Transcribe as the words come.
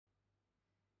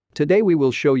Today we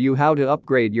will show you how to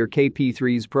upgrade your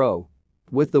KP3S Pro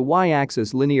with the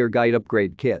Y-axis linear guide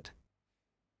upgrade kit.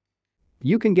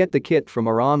 You can get the kit from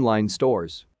our online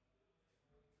stores.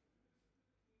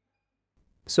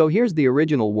 So here's the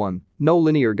original one, no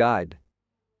linear guide.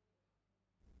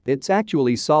 It's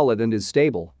actually solid and is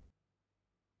stable.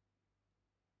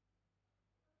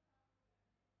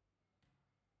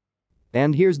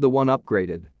 And here's the one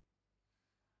upgraded.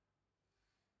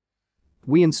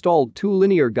 We installed two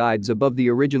linear guides above the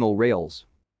original rails.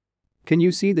 Can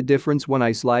you see the difference when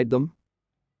I slide them?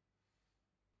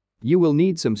 You will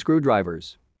need some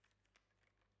screwdrivers.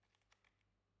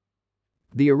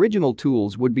 The original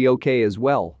tools would be okay as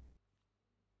well.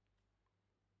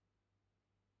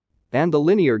 And the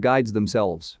linear guides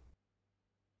themselves.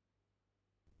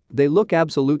 They look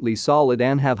absolutely solid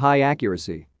and have high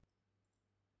accuracy.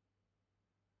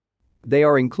 They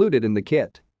are included in the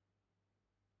kit.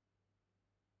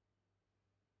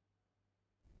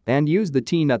 And use the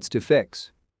T-nuts to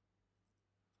fix.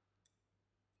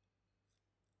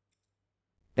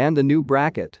 And the new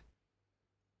bracket.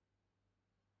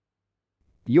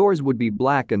 Yours would be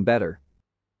black and better.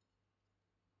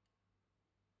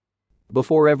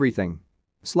 Before everything,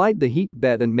 slide the heat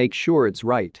bed and make sure it's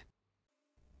right.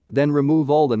 Then remove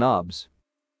all the knobs.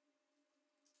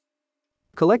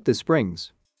 Collect the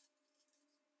springs.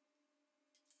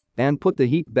 And put the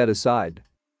heat bed aside.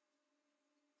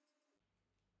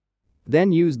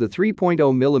 Then use the 3.0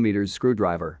 mm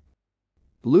screwdriver.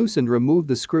 Loose and remove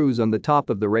the screws on the top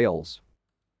of the rails.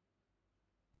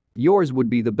 Yours would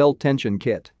be the belt tension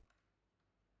kit.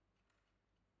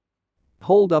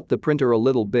 Hold up the printer a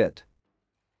little bit.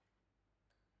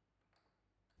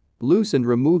 Loose and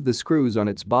remove the screws on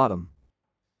its bottom.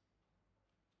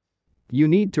 You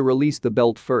need to release the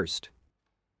belt first.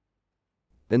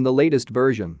 In the latest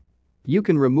version, you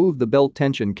can remove the belt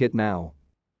tension kit now.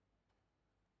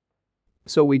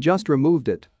 So we just removed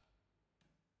it.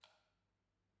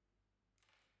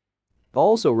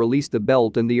 Also release the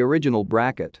belt and the original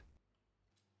bracket.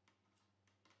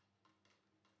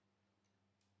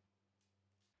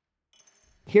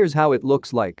 Here's how it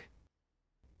looks like.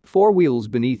 4 wheels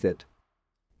beneath it.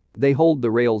 They hold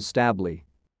the rails stably.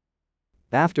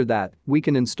 After that, we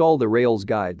can install the rails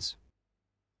guides.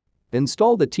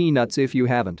 Install the T-nuts if you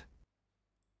haven't.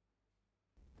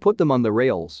 Put them on the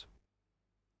rails.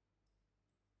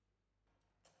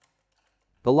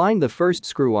 Align the first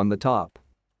screw on the top.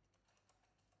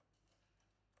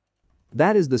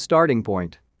 That is the starting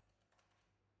point.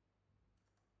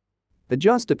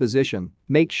 Adjust the position,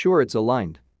 make sure it's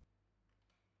aligned.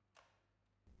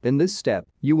 In this step,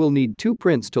 you will need 2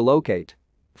 prints to locate.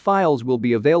 Files will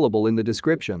be available in the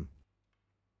description.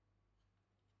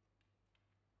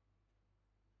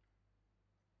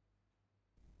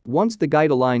 Once the guide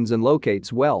aligns and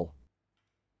locates well,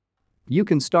 you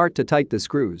can start to tighten the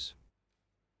screws.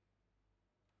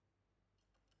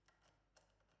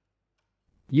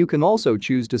 You can also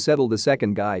choose to settle the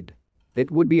second guide.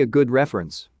 It would be a good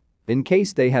reference in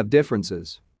case they have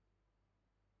differences.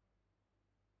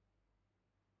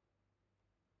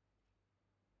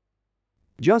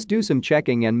 Just do some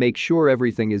checking and make sure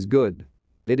everything is good.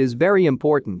 It is very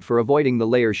important for avoiding the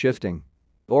layer shifting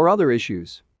or other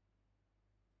issues.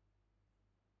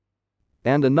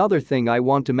 And another thing I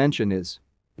want to mention is,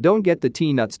 don't get the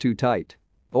T-nuts too tight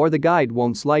or the guide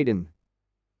won't slide in.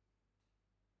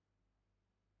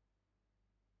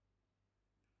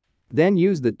 Then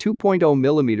use the 2.0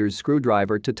 mm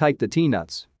screwdriver to tighten the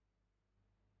T-nuts.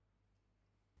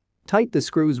 Tighten the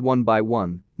screws one by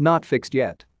one, not fixed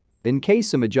yet, in case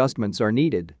some adjustments are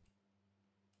needed.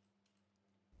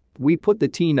 We put the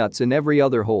T-nuts in every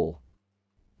other hole.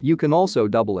 You can also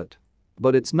double it,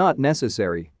 but it's not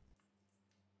necessary.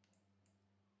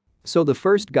 So the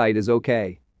first guide is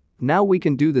okay. Now we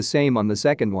can do the same on the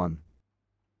second one.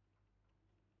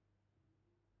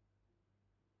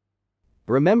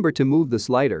 Remember to move the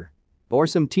slider, or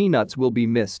some T-nuts will be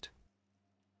missed.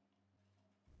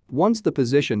 Once the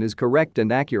position is correct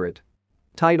and accurate,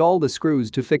 tighten all the screws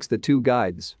to fix the 2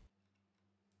 guides.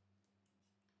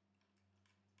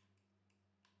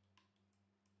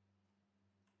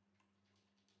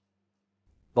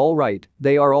 Alright,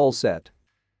 they are all set.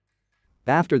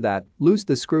 After that, loose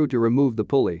the screw to remove the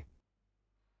pulley.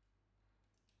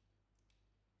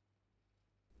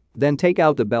 Then take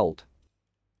out the belt.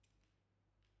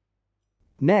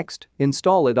 Next,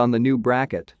 install it on the new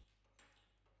bracket.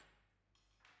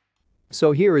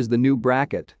 So here is the new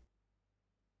bracket.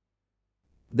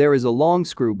 There is a long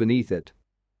screw beneath it.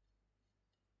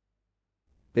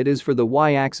 It is for the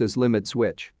Y-axis limit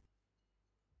switch.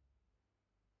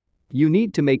 You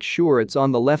need to make sure it's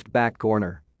on the left back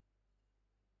corner.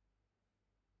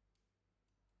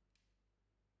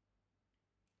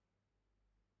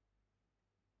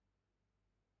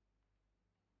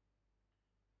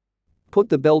 put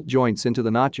the belt joints into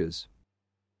the notches.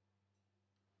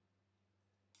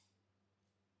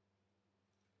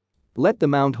 Let the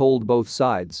mount hold both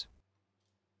sides.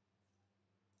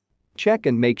 Check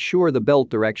and make sure the belt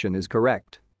direction is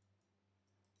correct.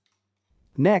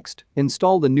 Next,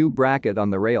 install the new bracket on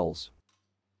the rails.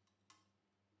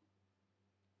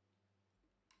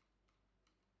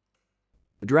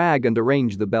 Drag and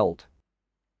arrange the belt.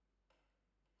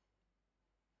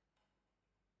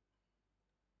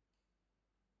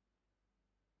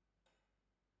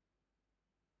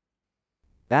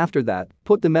 After that,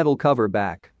 put the metal cover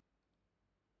back.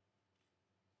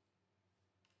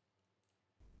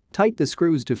 Tighten the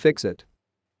screws to fix it.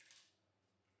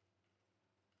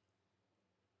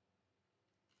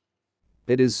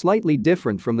 It is slightly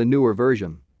different from the newer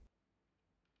version.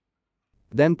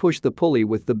 Then push the pulley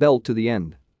with the belt to the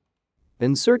end.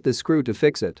 Insert the screw to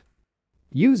fix it.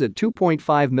 Use a 2.5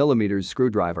 mm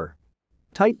screwdriver.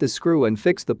 Tighten the screw and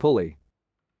fix the pulley.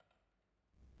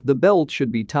 The belt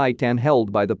should be tight and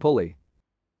held by the pulley.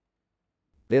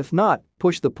 If not,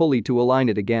 push the pulley to align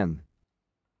it again.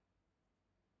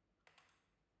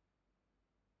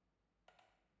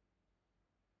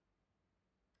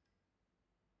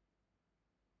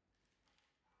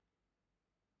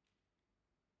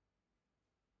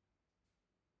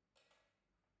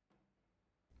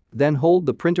 Then hold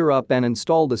the printer up and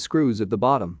install the screws at the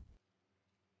bottom.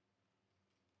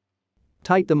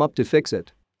 Tighten them up to fix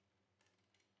it.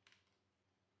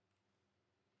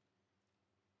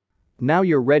 Now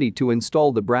you're ready to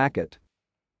install the bracket.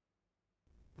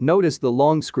 Notice the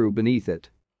long screw beneath it.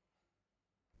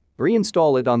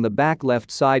 Reinstall it on the back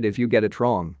left side if you get it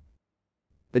wrong.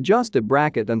 Adjust the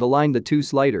bracket and align the two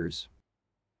sliders.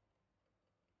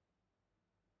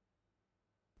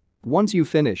 Once you've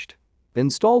finished,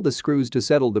 install the screws to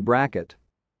settle the bracket.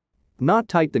 Not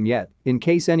tighten them yet, in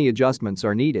case any adjustments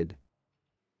are needed.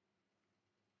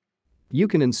 You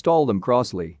can install them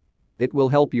crossly. It will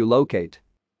help you locate.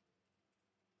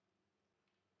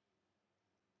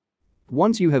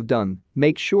 Once you have done,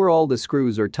 make sure all the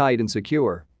screws are tight and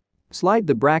secure. Slide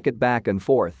the bracket back and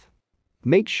forth.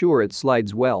 Make sure it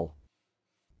slides well.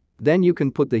 Then you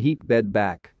can put the heat bed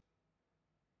back.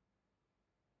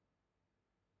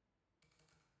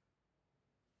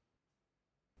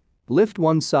 Lift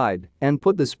one side and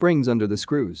put the springs under the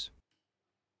screws.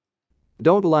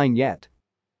 Don't align yet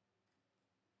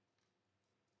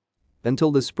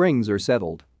until the springs are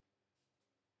settled.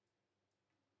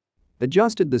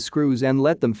 Adjusted the screws and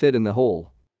let them fit in the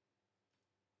hole.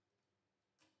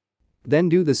 Then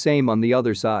do the same on the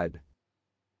other side.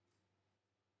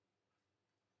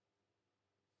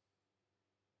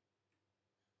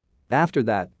 After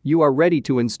that, you are ready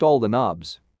to install the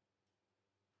knobs.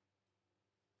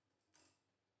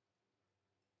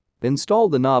 Install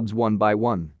the knobs one by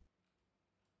one.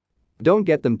 Don't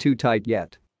get them too tight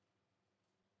yet.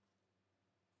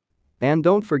 And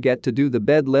don't forget to do the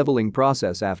bed leveling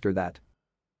process after that.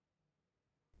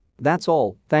 That's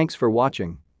all, thanks for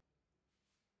watching.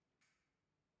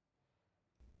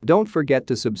 Don't forget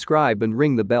to subscribe and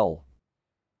ring the bell.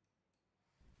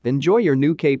 Enjoy your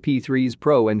new KP3S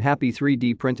Pro and happy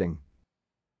 3D printing.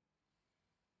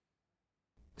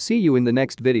 See you in the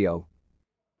next video.